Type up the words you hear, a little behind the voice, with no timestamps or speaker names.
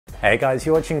Hey guys,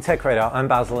 you're watching Tech Radar. I'm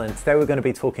Basil, and today we're going to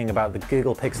be talking about the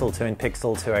Google Pixel 2 and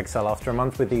Pixel 2 XL. After a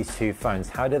month with these two phones,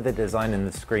 how do the design and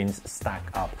the screens stack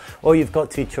up? Well, you've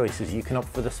got two choices. You can opt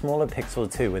for the smaller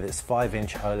Pixel 2 with its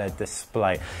 5-inch OLED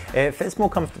display. It fits more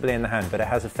comfortably in the hand, but it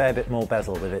has a fair bit more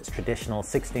bezel with its traditional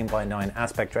 16:9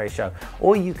 aspect ratio.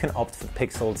 Or you can opt for the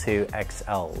Pixel 2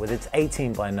 XL with its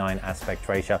 18:9 aspect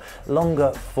ratio,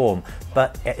 longer form,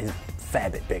 but it is fair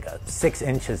bit bigger. 6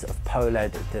 inches of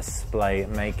P-OLED display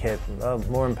make it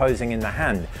more imposing in the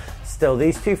hand. Still,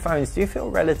 these two phones do feel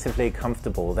relatively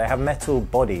comfortable. They have metal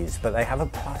bodies, but they have a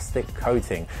plastic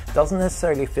coating. Doesn't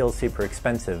necessarily feel super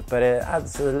expensive, but it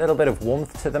adds a little bit of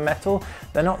warmth to the metal.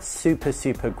 They're not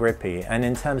super grippy, and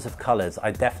in terms of colors,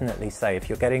 I definitely say if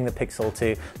you're getting the Pixel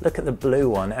 2, look at the blue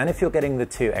one, and if you're getting the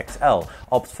 2 XL,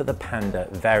 opt for the Panda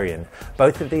variant.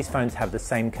 Both of these phones have the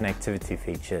same connectivity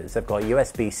features. They've got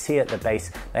USB-C at the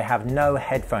base. They have no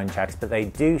headphone jacks, but they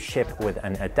do ship with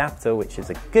an adapter, which is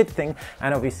a good thing,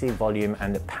 and obviously volume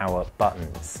and power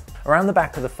buttons. Around the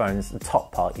back of the phones, the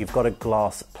top part, you've got a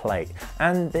glass plate,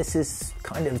 and this is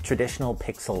kind of traditional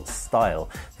Pixel style.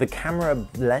 The camera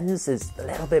lens is a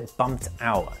little bit bumped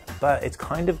out, but it's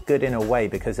kind of good in a way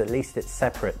because at least it's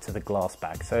separate to the glass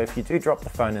back. So if you do drop the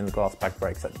phone and the glass back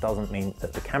breaks, that doesn't mean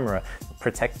that the camera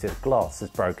protective glass is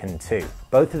broken too.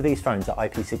 Both of these phones are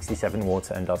IP67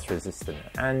 water and dust resistant,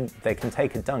 and they can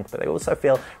take a dunk, but they also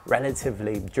feel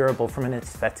relatively durable from an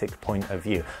aesthetic point of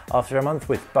view. After a month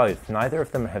with both, neither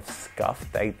of them have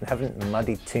scuffed. They haven't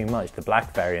muddied too much, the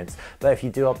black variants, but if you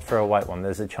do opt for a white one,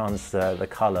 there's a chance the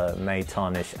color may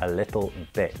tarnish a little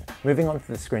bit. Moving on to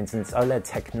the screens, and it's OLED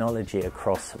technology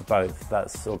across both.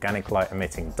 That's organic light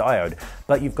emitting diode,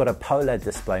 but you've got a P-OLED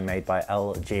display made by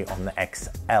LG on the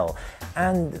XL,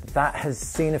 and that has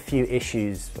seen a few issues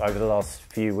over the last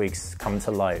few weeks come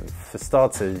to light. For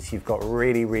starters, you've got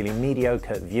really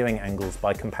mediocre viewing angles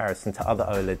by comparison to other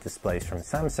OLED displays from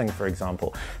Samsung, for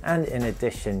example, and in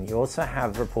addition, you also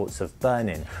have reports of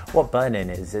burn-in. What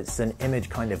burn-in is, it's an image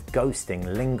kind of ghosting,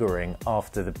 lingering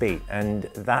after the beat, and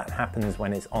that happens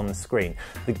when it's on screen.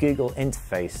 The Google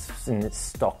interface in its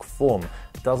stock form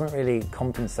doesn't really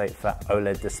compensate for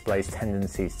OLED displays'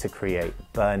 tendencies to create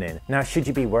burn-in. Now, should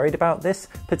you be worried about this?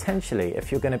 Potentially,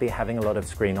 if you're going to be having a lot of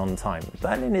screen on time.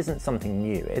 Burn-in isn't something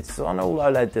new. It's on all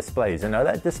OLED displays, and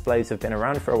OLED displays have been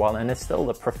around for a while and are still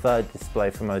the preferred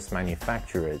display for most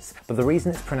manufacturers. But the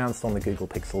reason it's pronounced on the Google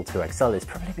Pixel 2 XL is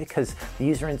probably because the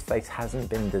user interface hasn't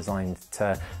been designed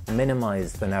to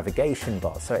minimize the navigation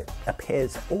bar, so it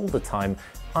appears all the time,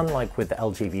 unlike with the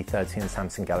LG V30 and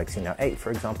Samsung Galaxy Note 8,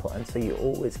 for example, and so you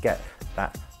always get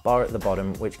that bar at the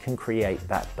bottom, which can create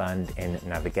that burned-in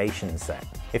navigation set.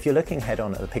 If you're looking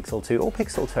head-on at the Pixel 2 or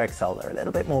Pixel 2 XL, they're a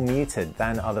little bit more muted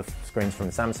than other screens from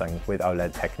Samsung with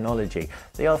OLED technology.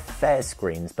 They are fair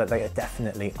screens, but they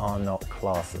definitely are not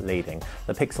class-leading.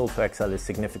 The Pixel 2 XL is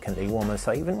significantly warmer,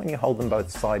 so even when you hold them both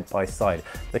side by side,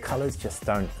 the colors just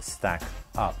don't stack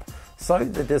up. So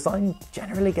the design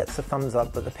generally gets a thumbs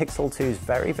up, but the Pixel 2 is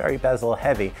very bezel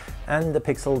heavy, and the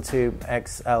Pixel 2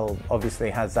 XL obviously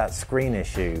has that screen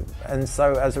issue. And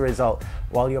so as a result,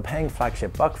 while you're paying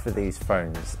flagship buck for these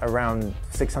phones, around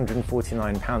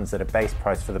 £649 at a base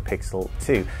price for the Pixel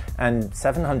 2 and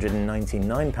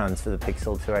 £799 for the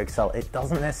Pixel 2 XL, it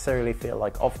doesn't necessarily feel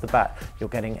like off the bat you're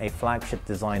getting a flagship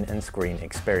design and screen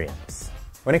experience.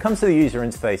 When it comes to the user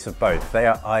interface of both, they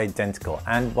are identical,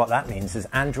 and what that means is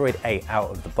Android 8 out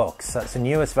of the box. That's the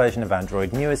newest version of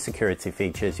Android, newest security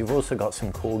features. You've also got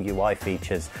some cool UI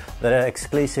features that are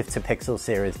exclusive to Pixel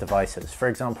series devices. For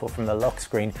example, from the lock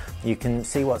screen, you can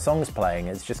see what song's playing.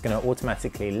 It's just going to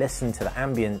automatically listen to the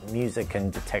ambient music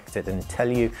and detect it and tell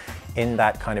you in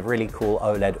that kind of really cool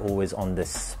OLED always on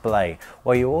display.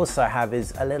 What you also have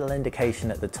is a little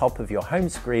indication at the top of your home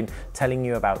screen telling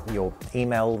you about your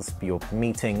emails, your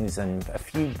meetings, and a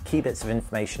few key bits of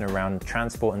information around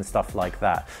transport and stuff like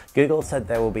that. Google said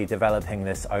they will be developing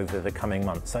this over the coming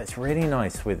months, so it's really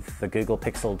nice with the Google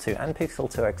Pixel 2 and Pixel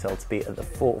 2 XL to be at the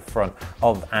forefront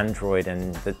of Android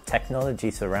and the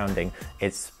technology surrounding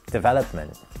its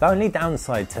development. The only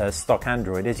downside to stock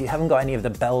Android is you haven't got any of the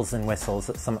bells and whistles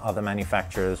that some other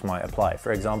manufacturers might apply.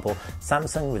 For example,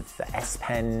 Samsung with the S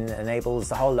Pen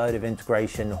enables a whole load of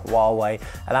integration. Huawei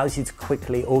allows you to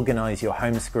quickly organize your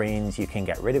home screens. You can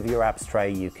get rid of your apps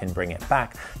tray, you can bring it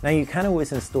back. Now, you can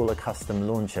always install a custom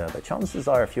launcher, but chances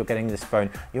are if you're getting this phone,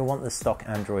 you'll want the stock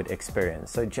Android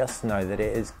experience. So just know that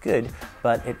it is good,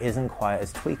 but it isn't quite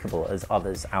as tweakable as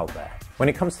others out there. When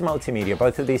it comes to multimedia,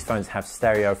 both of these phones have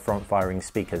stereo front-firing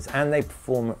speakers, and they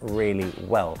perform really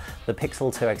well. The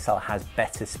Pixel 2 XL has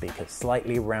better speakers,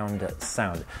 slightly rounder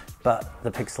sound. but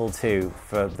the Pixel 2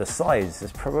 for the size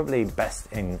is probably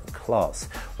best in class.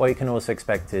 What you can also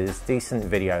expect is decent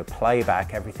video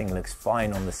playback. Everything looks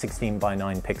fine on the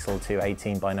 16:9 Pixel 2,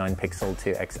 18:9 Pixel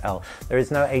 2 XL. There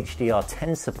is no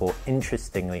HDR10 support,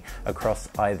 interestingly, across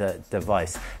either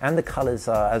device, and the colors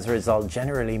are as a result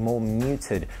generally more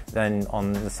muted than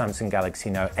on the Samsung Galaxy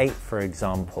Note 8, for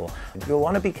example. You'll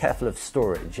want to be careful of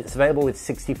storage. It's available with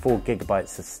 64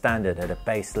 gigabytes as standard at a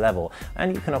base level,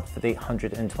 and you can opt for the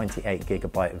 128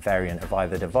 gigabyte variant of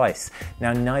either device.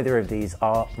 Now, neither of these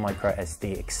are micro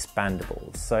SD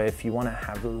expandables, so if you want to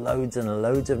have loads and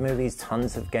loads of movies,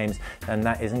 tons of games, then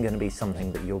that isn't going to be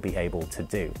something that you'll be able to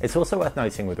do. It's also worth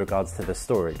noting with regards to the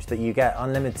storage that you get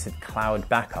unlimited cloud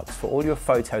backups for all your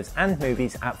photos and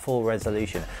movies at full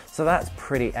resolution, so that's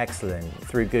pretty excellent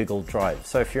through Google Drive.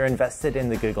 So if you're invested in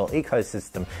the Google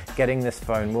ecosystem, getting this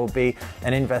phone will be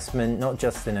an investment not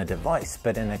just in a device,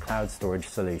 but in a cloud storage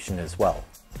solution as well.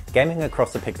 Gaming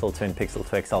across the Pixel 2 and Pixel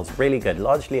 2 XL is really good,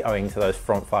 largely owing to those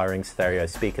front-firing stereo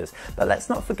speakers. But let's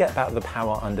not forget about the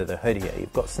power under the hood here.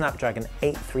 You've got Snapdragon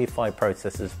 835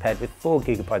 processors paired with 4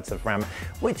 gigabytes of RAM,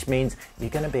 which means you're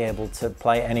going to be able to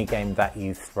play any game that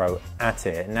you throw at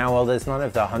it. Now, while there's none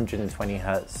of the 120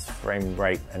 Hz frame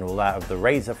rate and all that of the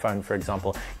Razer phone, for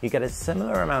example, you get a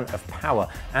similar amount of power,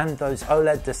 and those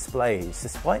OLED displays,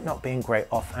 despite not being great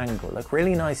off-angle, look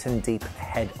really nice and deep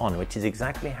head-on, which is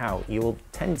exactly how you will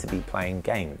tend to be playing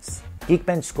games.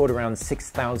 Geekbench scored around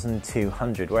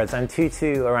 6,200, whereas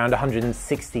Antutu around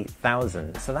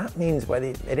 160,000. So that means whether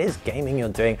it is gaming you're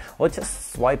doing or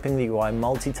just swiping the UI,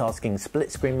 multitasking,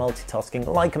 split screen multitasking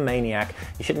like a maniac,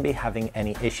 you shouldn't be having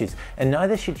any issues. And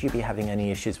neither should you be having any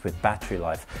issues with battery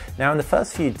life. Now, in the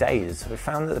first few days, we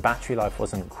found that the battery life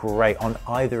wasn't great on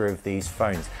either of these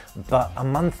phones, but a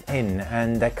month in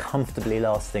and they're comfortably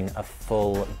lasting a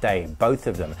full day, both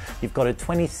of them. You've got a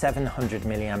 2700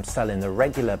 milliamp cell in the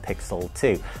regular Pixel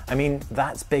 2. I mean,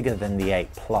 that's bigger than the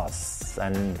 8 Plus,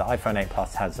 and the iPhone 8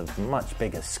 Plus has a much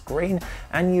bigger screen,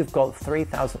 and you've got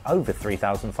over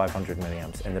 3,500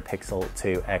 milliamps in the Pixel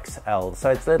 2 XL, so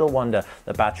it's little wonder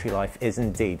the battery life is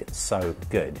indeed so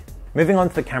good. Moving on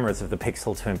to the cameras of the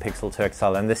Pixel 2 and Pixel 2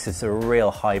 XL, and this is a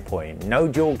real high point. No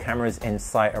dual cameras in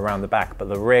sight around the back, but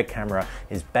the rear camera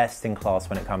is best in class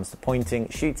when it comes to pointing,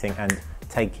 shooting, and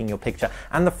taking your picture,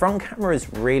 and the front camera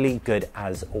is really good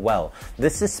as well.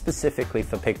 This is specifically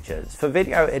for pictures. For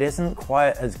video, it isn't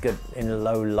quite as good in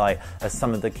low light as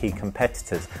some of the key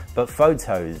competitors, but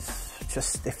photos,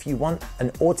 just if you want an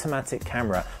automatic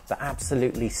camera that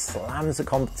absolutely slams the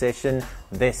competition,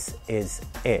 this is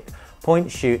it.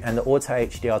 Point shoot and the auto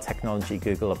HDR technology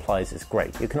Google applies is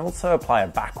great. You can also apply a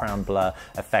background blur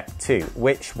effect too,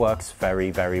 which works very,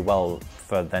 very well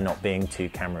for there not being two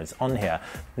cameras on here.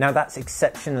 Now, that's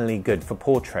exceptionally good for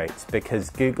portraits because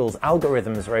Google's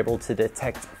algorithms are able to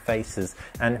detect faces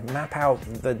and map out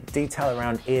the detail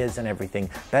around ears and everything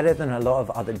better than a lot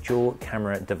of other dual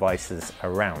camera devices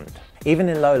around. Even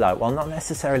in low light, while not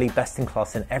necessarily best in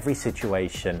class in every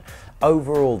situation,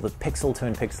 overall the Pixel 2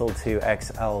 and Pixel 2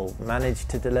 XL managed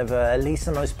to deliver at least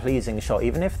the most pleasing shot,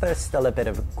 even if there's still a bit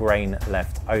of grain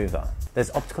left over.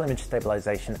 There's optical image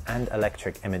stabilization and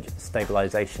electric image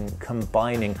stabilization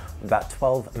combining that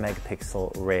 12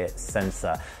 megapixel rear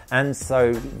sensor. And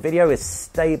so video is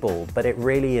stable, but it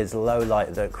really is low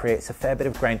light that creates a fair bit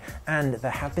of grain. And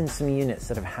there have been some units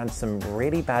that have had some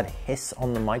really bad hiss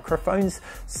on the microphones.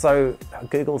 So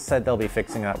Google said they'll be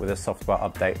fixing that with a software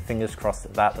update. Fingers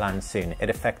crossed that lands soon. It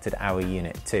affected our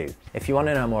unit too. If you want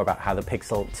to know more about how the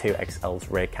Pixel 2 XL's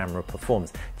rear camera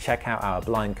performs, check out our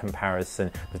blind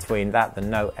comparison between that, the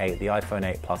Note 8, the iPhone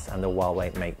 8 Plus, and the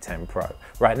Huawei Mate 10 Pro.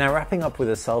 Right, now wrapping up with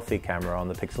a selfie camera on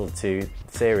the Pixel 2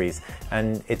 series,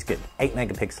 and it's good. 8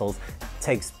 megapixels,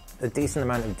 takes a decent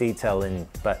amount of detail in,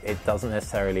 but it doesn't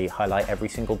necessarily highlight every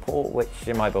single pore, which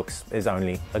in my books is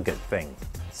only a good thing.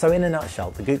 So in a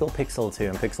nutshell, the Google Pixel 2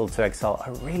 and Pixel 2 XL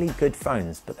are really good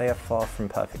phones, but they are far from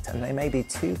perfect, and they may be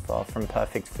too far from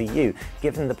perfect for you,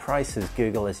 given the prices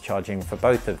Google is charging for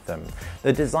both of them.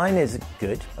 The design is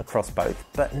good across both,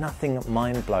 but nothing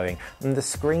mind-blowing, and the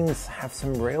screens have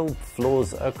some real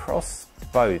flaws across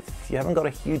both. You haven't got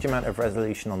a huge amount of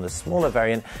resolution on the smaller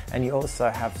variant, and you also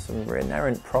have some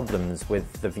inherent problems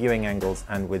with the viewing angles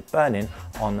and with burn-in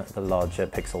on the larger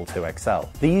Pixel 2 XL.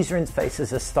 The user interface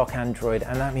is a stock Android,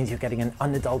 and that means you're getting an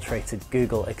unadulterated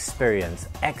Google experience,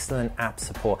 excellent app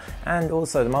support, and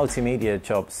also the multimedia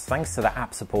jobs, thanks to the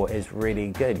app support, is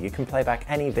really good. You can play back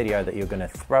any video that you're going to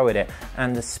throw at it,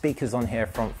 and the speakers on here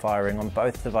front firing on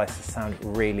both devices sound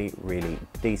really, really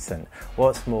decent.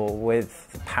 What's more,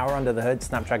 with power under the hood,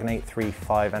 Snapdragon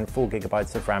 835 and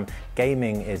 4GB of RAM,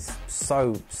 gaming is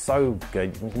so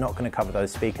good. You're not going to cover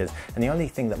those speakers, and the only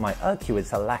thing that might irk you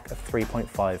is a lack of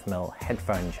 3.5mm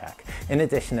headphone jack. In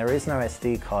addition, there is no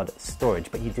SD card storage,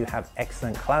 but you do have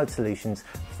excellent cloud solutions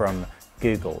from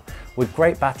Google, with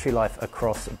great battery life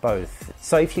across both.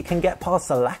 So if you can get past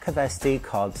the lack of SD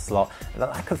card slot, the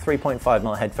lack of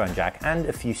 3.5mm headphone jack, and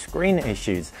a few screen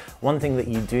issues, one thing that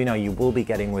you do know you will be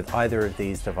getting with either of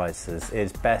these devices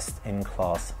is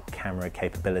best-in-class camera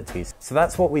capabilities. So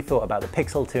that's what we thought about the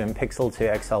Pixel 2 and Pixel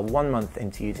 2 XL 1 month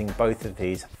into using both of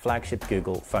these flagship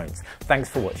Google phones. Thanks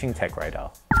for watching Tech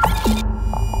Radar.